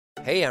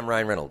Hey, I'm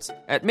Ryan Reynolds.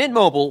 At Mint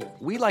Mobile,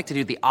 we like to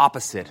do the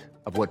opposite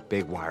of what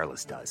Big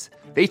Wireless does.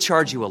 They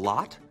charge you a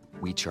lot,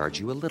 we charge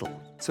you a little.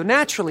 So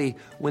naturally,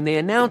 when they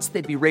announced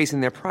they'd be raising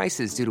their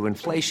prices due to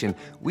inflation,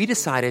 we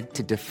decided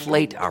to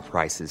deflate our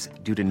prices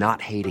due to not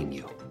hating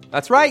you.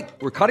 That's right.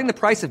 We're cutting the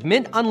price of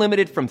Mint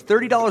Unlimited from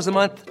 $30 a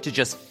month to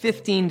just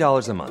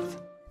 $15 a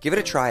month. Give it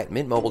a try at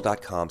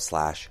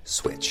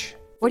mintmobile.com/switch.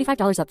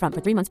 $45 up front for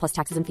 3 months plus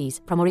taxes and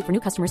fees. Promo rate for new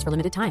customers for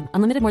limited time.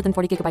 Unlimited more than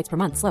 40 gigabytes per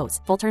month. Slows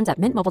full terms at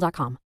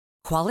mintmobile.com.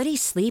 Quality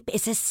sleep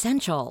is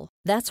essential.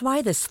 That's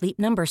why the Sleep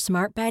Number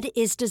Smart Bed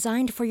is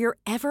designed for your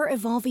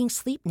ever-evolving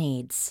sleep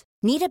needs.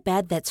 Need a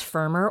bed that's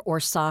firmer or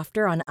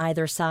softer on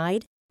either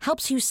side?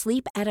 Helps you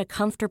sleep at a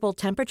comfortable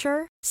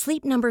temperature?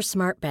 Sleep Number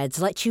Smart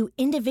Beds let you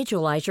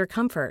individualize your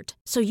comfort,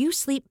 so you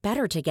sleep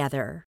better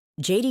together.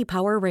 J.D.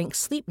 Power ranks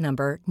Sleep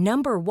Number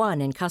number 1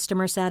 in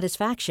customer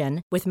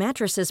satisfaction with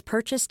mattresses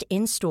purchased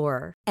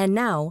in-store. And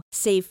now,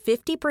 save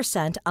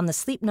 50% on the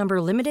Sleep Number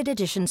Limited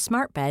Edition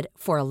Smart Bed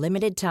for a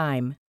limited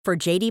time. For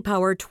J.D.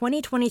 Power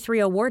 2023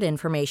 award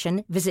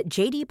information, visit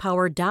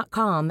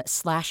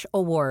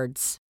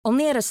jdpower.com/awards.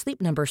 Only at a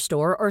Sleep Number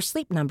store or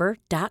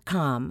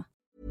sleepnumber.com.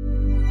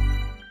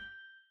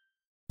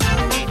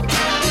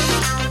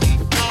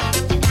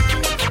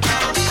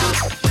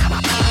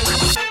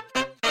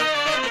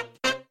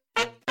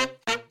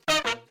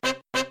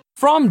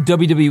 From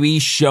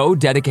WWE's show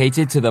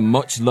dedicated to the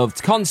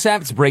much-loved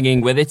concept,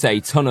 bringing with it a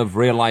ton of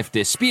real-life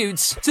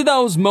disputes, to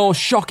those more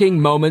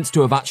shocking moments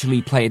to have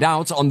actually played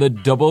out on the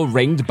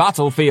double-ringed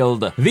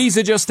battlefield. These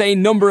are just a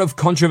number of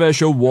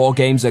controversial War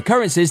Games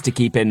occurrences to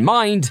keep in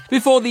mind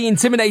before the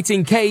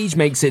intimidating cage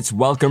makes its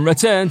welcome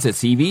return to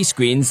TV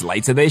screens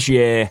later this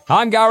year.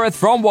 I'm Gareth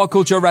from What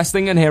Culture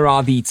Wrestling, and here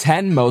are the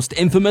 10 most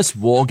infamous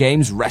War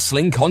Games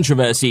wrestling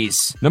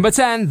controversies. Number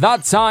 10,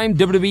 that time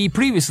WWE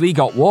previously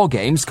got War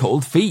Games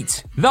cold feet.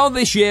 Though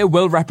this year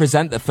will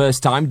represent the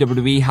first time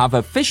WWE have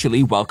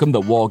officially welcomed the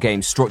War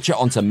Games structure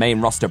onto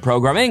main roster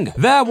programming,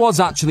 there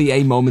was actually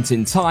a moment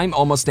in time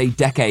almost a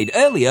decade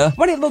earlier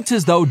when it looked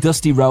as though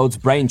Dusty Rhodes'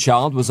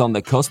 brainchild was on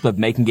the cusp of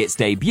making its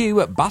debut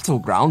at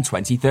Battleground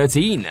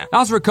 2013.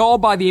 As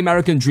recalled by the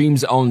American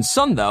Dream's own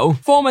son though,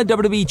 former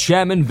WWE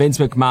chairman Vince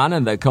McMahon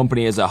and the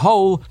company as a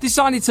whole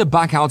decided to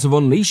back out of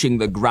unleashing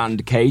the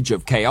grand cage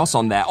of chaos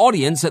on their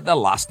audience at the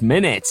last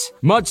minute,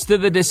 much to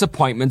the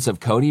disappointment of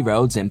Cody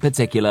Rhodes in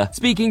particular.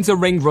 Speaking to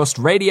Ring Rust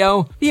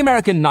Radio, the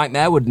American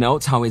Nightmare would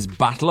note how his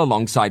battle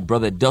alongside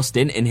brother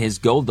Dustin in his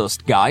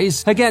Goldust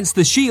guise against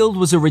The Shield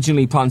was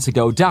originally planned to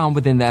go down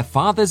within their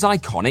father's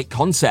iconic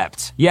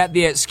concept. Yet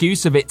the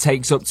excuse of it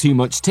takes up too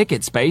much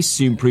ticket space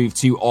soon proved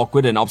too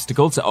awkward an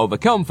obstacle to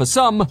overcome for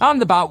some,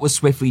 and the bout was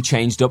swiftly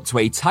changed up to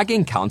a tag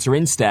encounter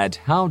instead.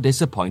 How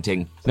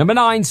disappointing. Number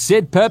 9,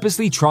 Sid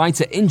purposely tried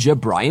to injure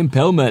Brian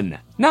Pillman.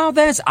 Now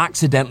there's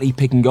accidentally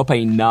picking up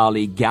a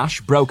gnarly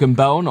gash, broken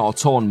bone, or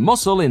torn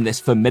muscle in this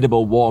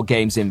formidable War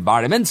Games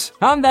environment,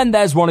 and then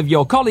there's one of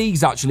your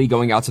colleagues actually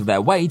going out of their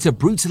way to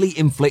brutally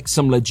inflict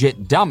some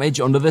legit damage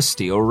under the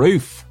steel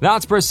roof.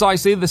 That's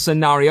precisely the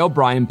scenario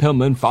Brian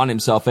Pillman found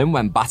himself in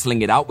when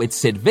battling it out with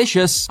Sid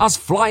Vicious, as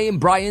Flying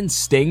Brian,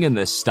 Sting, and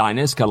the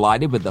Steiners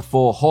collided with the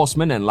Four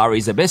Horsemen and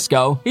Larry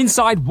Zbyszko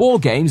inside War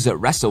Games at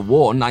Wrestle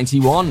War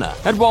 91.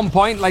 At one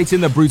point late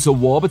in the brutal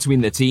war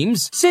between the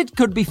teams, Sid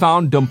could be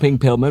found dumping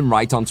Pillman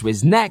right onto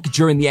his neck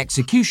during the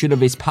execution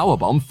of his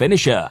powerbomb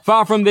finisher.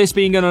 Far from this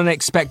being an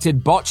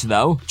unexpected botch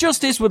though,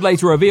 Justice would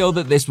later reveal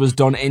that this was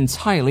done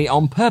entirely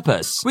on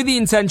purpose, with the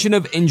intention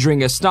of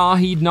injuring a star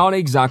he'd not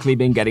exactly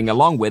been getting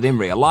along with in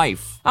real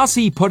life. As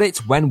he put it,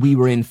 when we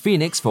were in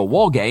Phoenix for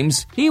War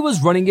Games, he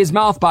was running his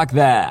mouth back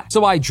there,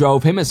 so I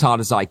drove him as hard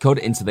as I could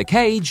into the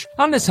cage,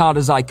 and as hard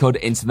as I could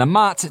into the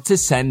mat to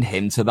send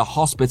him to the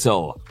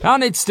hospital.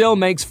 And it still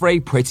makes for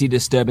a pretty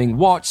disturbing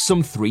watch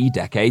some 3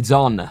 decades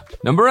on.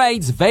 Number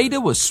 8,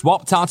 Vader was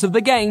swapped out of the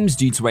games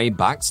due to a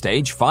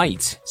backstage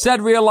fight.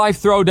 Said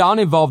real-life throwdown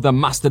involved the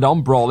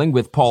Mastodon brawling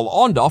with Paul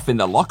Orndorff in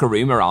the locker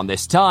room around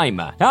this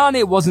time, and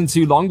it wasn't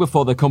too long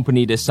before the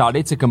company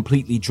decided to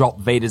completely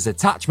drop Vader's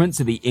attachment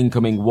to the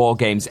incoming War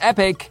Games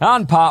epic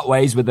and part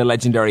ways with the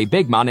legendary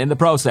big man in the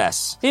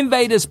process. In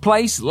Vader's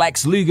place,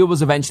 Lex Luger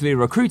was eventually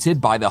recruited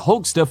by the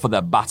Hulkster for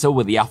the battle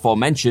with the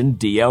aforementioned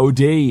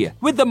DOD.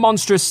 With the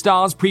monstrous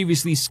stars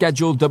previously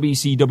scheduled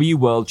WCW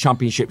World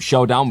Championship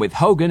showdown with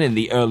Hogan in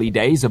the early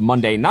days of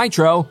Monday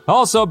Nitro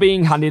also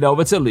being handed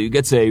over to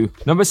Luger too.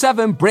 Number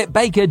 7, Britt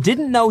Baker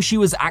didn't know she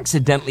was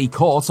accidentally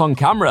caught on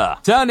camera.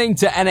 Turning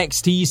to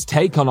NXT's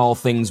take on all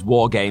things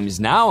War Games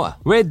now,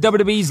 with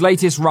WWE's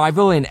latest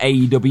rival in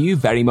AEW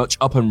very much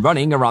up and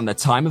running around the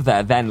time of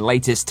their then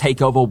latest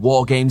TakeOver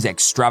War Games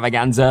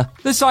extravaganza,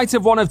 the sight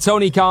of one of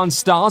Tony Khan's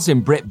stars in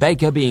Britt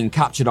Baker being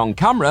captured on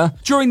camera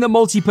during the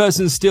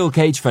multi-person steel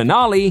cage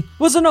finale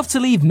was enough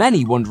to leave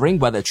many wondering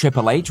whether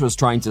Triple H was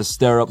trying to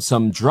stir up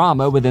some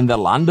drama within the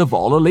land of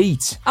All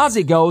Elite. As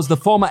it goes, the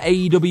former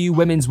AEW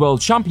Women's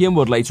World Champion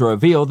would later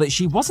reveal that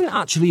she wasn't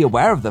actually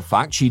aware of the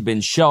fact she'd been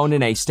shown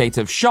in a state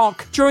of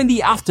shock during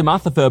the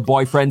aftermath of her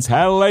boyfriend's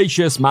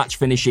hellacious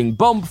match-finishing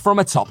bump from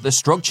atop the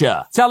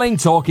structure. Telling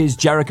Talk Is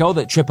Chris Jericho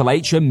that Triple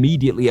H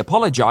immediately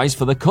apologized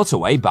for the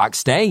cutaway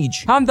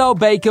backstage. And though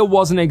Baker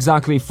wasn't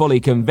exactly fully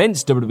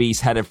convinced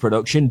WWE's head of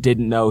production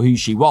didn't know who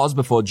she was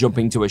before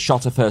jumping to a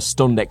shot of her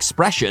stunned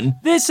expression,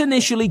 this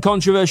initially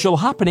controversial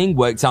happening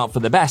worked out for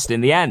the best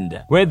in the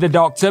end, with the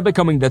Doctor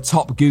becoming the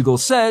top Google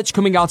search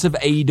coming out of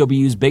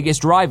AEW's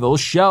biggest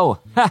rival's show.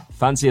 Ha,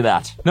 fancy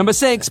that. Number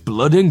 6,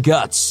 Blood and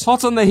Guts.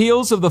 Hot on the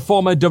heels of the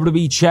former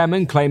WWE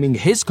chairman claiming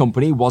his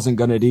company wasn't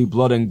gonna do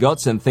blood and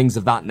guts and things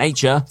of that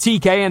nature,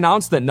 TK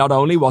announced that not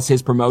only was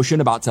his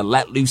promotion about to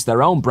let loose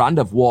their own brand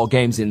of War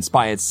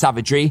Games-inspired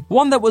savagery,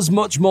 one that was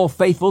much more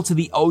faithful to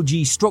the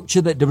OG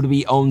structure that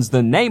WWE owns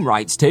the name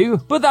rights to,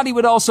 but that he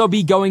would also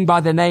be going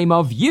by the name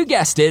of, you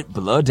guessed it,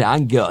 Blood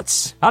and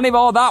Guts. And if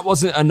all that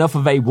wasn't enough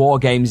of a War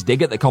Games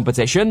dig at the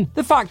competition,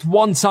 the fact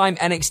one-time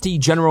NXT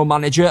general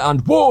manager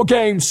and War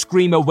Games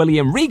screamer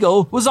William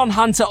Regal was on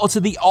hand to utter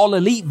the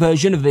all-elite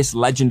version of this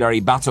legendary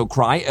battle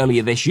cry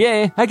earlier this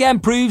year again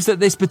proves that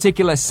this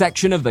particular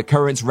section of the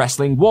current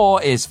wrestling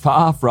war is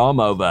far from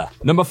over.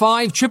 Number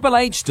 5, Triple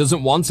H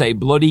doesn't want a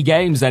bloody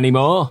games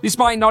anymore.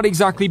 Despite not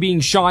exactly being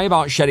shy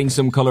about shedding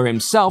some colour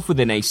himself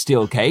within a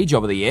steel cage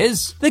over the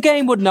years, the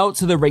game would note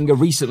to the Ringer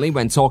recently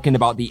when talking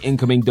about the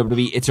incoming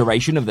WWE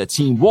iteration of the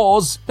Team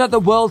Wars that the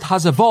world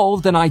has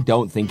evolved and I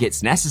don't think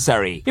it's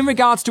necessary in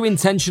regards to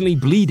intentionally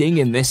bleeding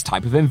in this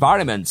type of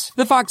environment.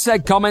 The fact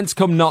said comments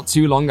come not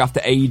too long after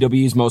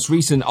AEW's most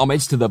recent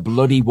homage to the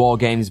bloody War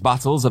Games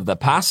battles of the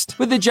past,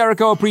 with the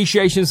Jericho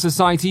Appreciation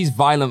Society's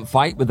violent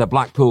fight with the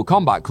Blackpool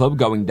Combat Club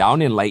going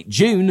down in late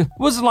June,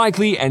 was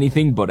likely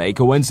anything but a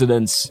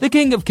coincidence. The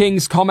King of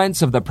Kings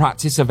comments of the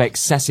practice of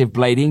excessive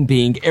blading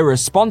being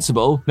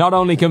irresponsible not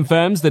only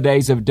confirms the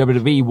days of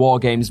WWE War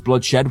Games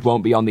bloodshed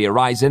won't be on the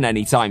horizon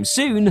anytime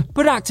soon,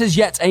 but act as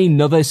yet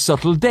another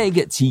subtle dig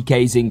at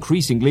TK's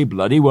increasingly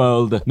bloody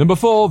world. Number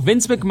 4,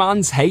 Vince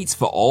McMahon's hate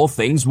for all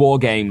things War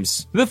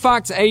Games. The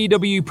fact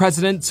AEW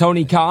President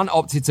Tony Khan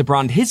opted to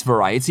brand his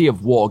variety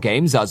of War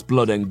Games as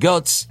Blood and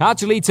Guts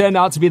actually turned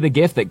out to be the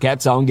gift that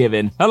kept on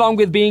giving, along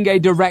with being a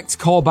direct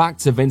callback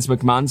to Vince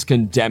McMahon's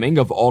condemning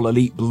of all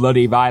elite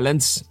bloody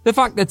violence. The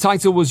fact the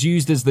title was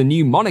used as the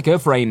new moniker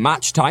for a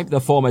match type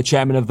the former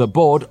chairman of the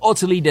board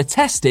utterly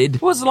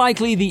detested was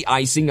likely the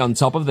icing on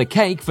top of the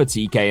cake for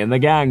TK and the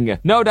gang.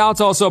 No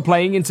doubt also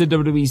playing into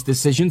WWE's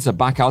decision to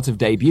back out of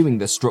debuting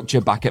the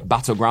structure back at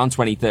Battleground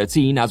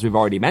 2013, as we've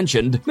already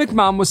mentioned,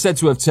 McMahon was said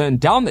to have turned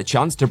down the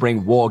chance to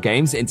bring War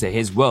Games into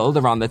his world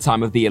around the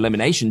time of the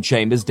Elimination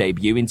Chamber's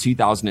debut in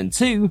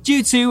 2002,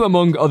 due to,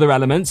 among other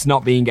elements,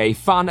 not being a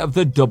fan of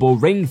the double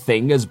ring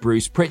thing, as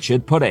Bruce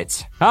Pritchard put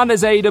it. And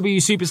as AEW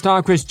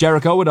superstar Chris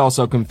Jericho would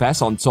also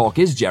confess on Talk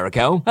Is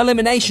Jericho,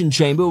 Elimination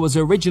Chamber was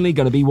originally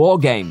going to be War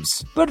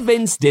Games, but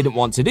Vince didn't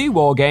want to do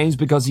War Games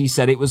because he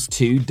said it was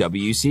too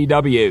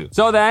WCW.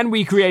 So then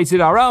we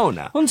created our own.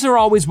 Hunter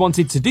always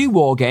wanted to do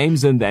War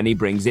Games and then he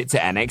brings it to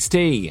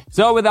NXT.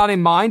 So with that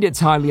in mind, it's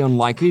highly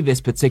unlikely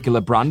this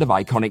particular brand of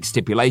iconic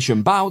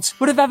stipulation bout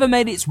would have ever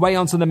made its way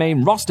onto the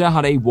main roster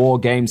had a War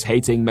Games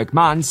hating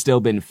McMahon still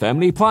been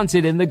firmly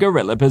planted in the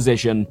gorilla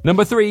position.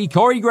 Number 3,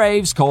 Corey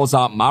Graves calls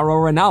out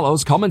Mauro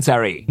Ranallo's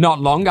commentary. Not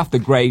long after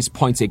Graves'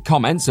 pointed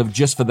comments of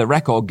 "just for the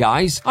record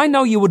guys, I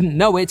know you wouldn't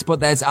know it, but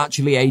there's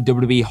actually a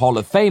WWE Hall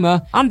of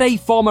Famer and a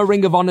former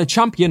Ring of Honor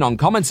champion on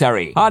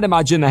commentary. I'd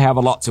imagine they have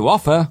a lot to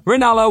offer."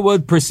 Ranallo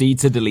would proceed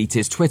to delete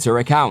his Twitter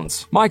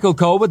account. Michael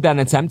Cole would then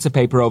attempt to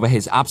paper over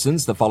his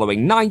absence the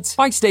following night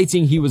by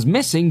stating he was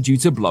missing due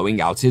to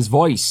blowing out his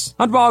voice.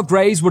 And while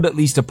Graves would at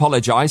least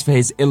apologize for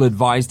his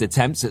ill-advised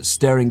attempts at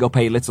stirring up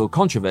a little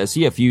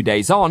controversy a few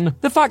days on,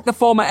 the fact the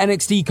former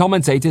NXT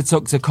commentator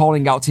took to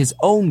calling out his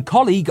own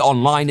colleague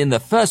online in the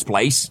first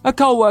place, a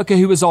co-worker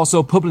who has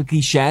also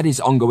publicly shared his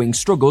ongoing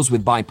struggles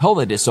with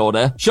bipolar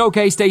disorder,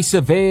 showcased a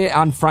severe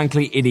and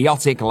frankly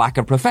idiotic lack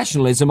of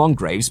professionalism on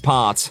Graves'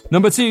 part.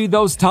 Number 2,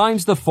 those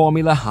times the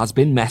formula has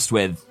been messed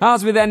with.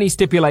 As with any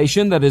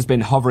stipulation that has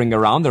been hovering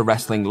around the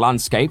wrestling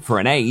landscape for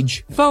an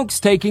age, folks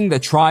taking the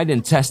tried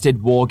and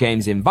tested War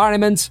Games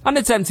environment and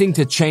attempting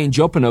to change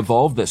up and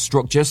evolve the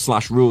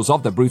structure/rules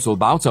of the brutal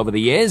bout over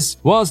the years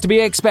was to be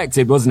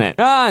expected, wasn't it?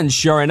 And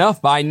sure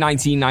enough, by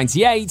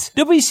 1998,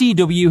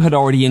 WCW had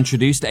already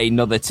introduced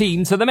another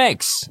team to the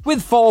mix,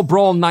 with Fall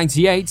Brawl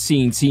 98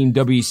 seeing Team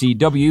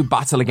WCW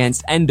battle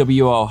against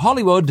NWO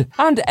Hollywood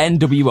and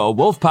NWO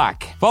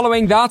Wolfpack.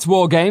 Following that,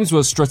 War Games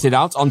was strutted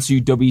out onto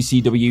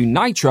WCW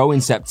Nitro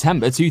in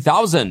September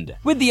 2000,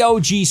 with the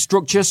OG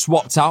structure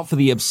swapped out for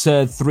the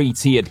absurd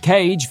 3-tiered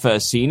cage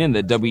first seen in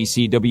the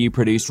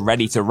WCW-produced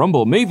Ready to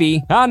Rumble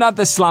movie and at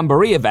the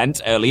Slamboree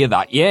event earlier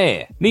that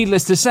year.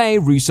 Needless to say,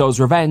 Russo's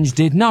Revenge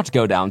did not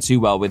go down too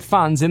well with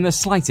fans in the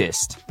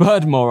slightest,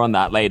 but more on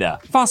that later.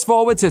 Fast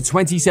forward to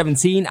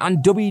 2017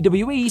 and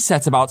WWE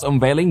set about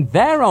unveiling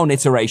their own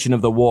iteration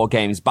of the War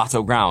Games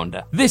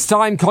battleground, this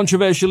time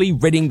controversially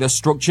ridding the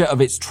structure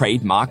of its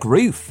trademark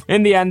roof.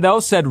 In the end though,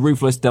 said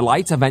Ruthless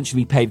Delight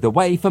eventually paved the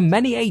way for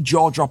many a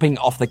jaw-dropping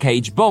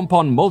off-the-cage bump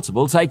on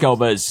multiple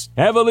takeovers.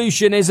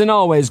 Evolution isn't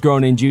always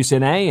grown in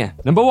juicing, eh?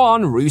 Number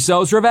 1,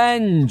 Russo's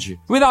Revenge.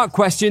 Without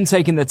question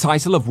taking the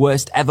title of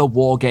worst ever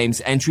War Games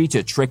Games entry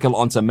to trickle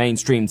onto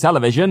mainstream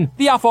television,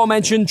 the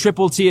aforementioned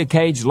triple-tier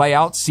cage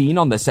layout seen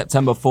on the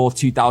September 4,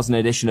 2000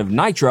 edition of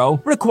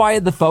Nitro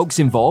required the folks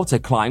involved to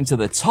climb to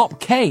the top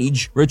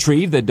cage,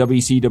 retrieve the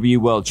WCW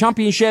World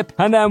Championship,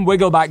 and then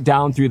wiggle back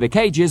down through the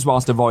cages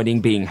whilst avoiding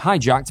being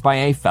hijacked by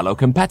a fellow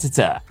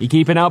competitor. You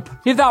keeping up?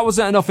 If that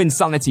wasn't enough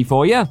insanity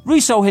for you,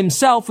 Russo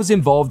himself was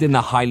involved in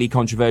the highly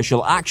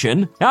controversial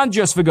action, and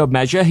just for good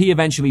measure, he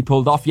eventually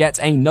pulled off yet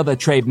another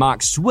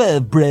trademark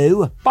swerve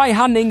bro by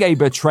handing a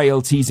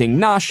betrayal-teasing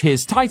Nash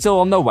his title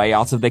on the way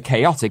out of the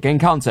chaotic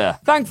encounter.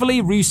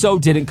 Thankfully, Russo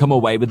didn't come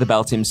away with the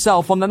belt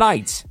himself on the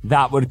night.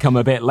 That would come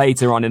a bit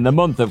later on in the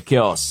month, of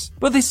course.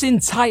 But this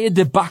entire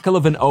debacle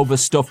of an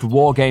overstuffed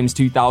War Games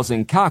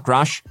 2000 car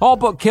crash all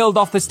but killed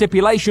off the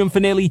stipulation for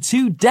nearly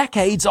 2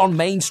 decades on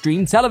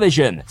mainstream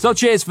television. So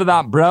cheers for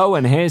that, bro,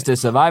 and here's to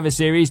Survivor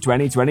Series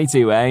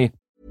 2022, eh?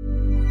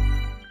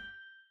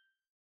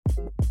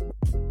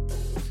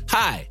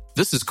 Hi,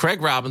 this is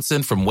Craig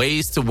Robinson from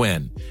Ways to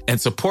Win, and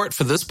support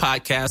for this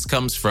podcast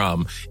comes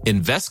from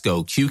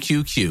Invesco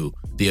QQQ,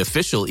 the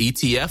official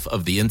ETF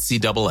of the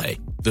NCAA.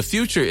 The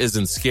future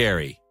isn't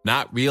scary.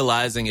 Not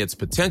realizing its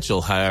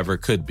potential, however,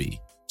 could be.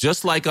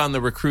 Just like on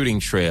the recruiting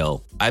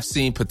trail, I've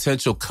seen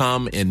potential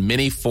come in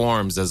many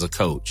forms as a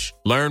coach.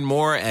 Learn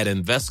more at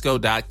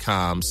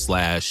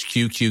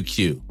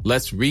Invesco.com/QQQ.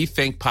 Let's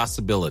rethink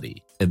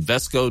possibility.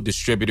 Invesco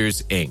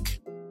Distributors, Inc.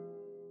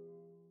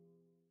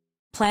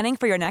 Planning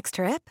for your next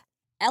trip?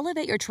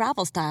 Elevate your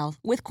travel style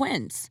with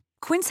Quince.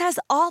 Quince has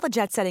all the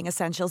jet-setting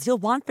essentials you'll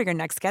want for your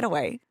next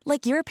getaway,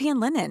 like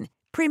European linen,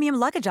 premium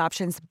luggage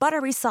options,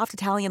 buttery soft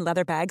Italian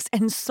leather bags,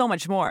 and so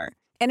much more.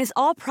 And is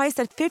all priced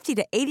at 50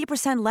 to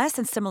 80% less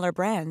than similar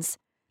brands.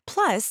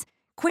 Plus,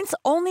 Quince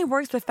only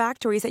works with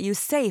factories that use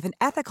safe and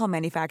ethical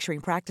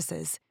manufacturing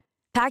practices.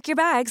 Pack your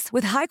bags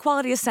with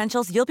high-quality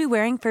essentials you'll be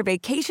wearing for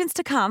vacations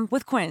to come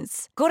with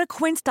Quince. Go to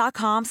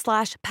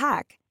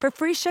quince.com/pack for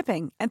free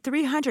shipping and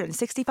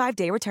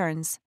 365-day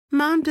returns.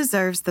 Mom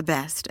deserves the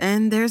best,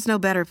 and there's no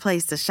better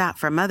place to shop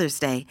for Mother's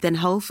Day than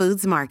Whole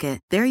Foods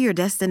Market. They're your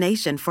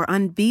destination for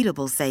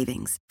unbeatable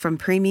savings, from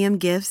premium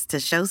gifts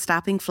to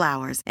show-stopping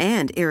flowers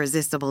and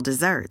irresistible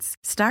desserts.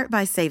 Start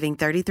by saving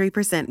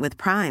 33% with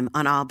Prime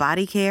on all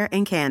body care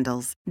and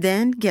candles.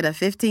 Then get a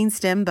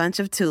 15-stem bunch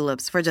of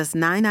tulips for just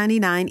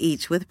 $9.99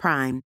 each with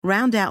Prime.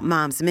 Round out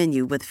Mom's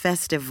menu with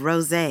festive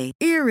rosé,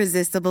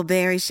 irresistible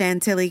berry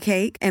chantilly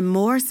cake, and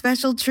more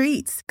special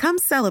treats. Come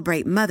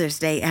celebrate Mother's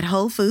Day at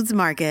Whole Foods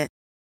Market.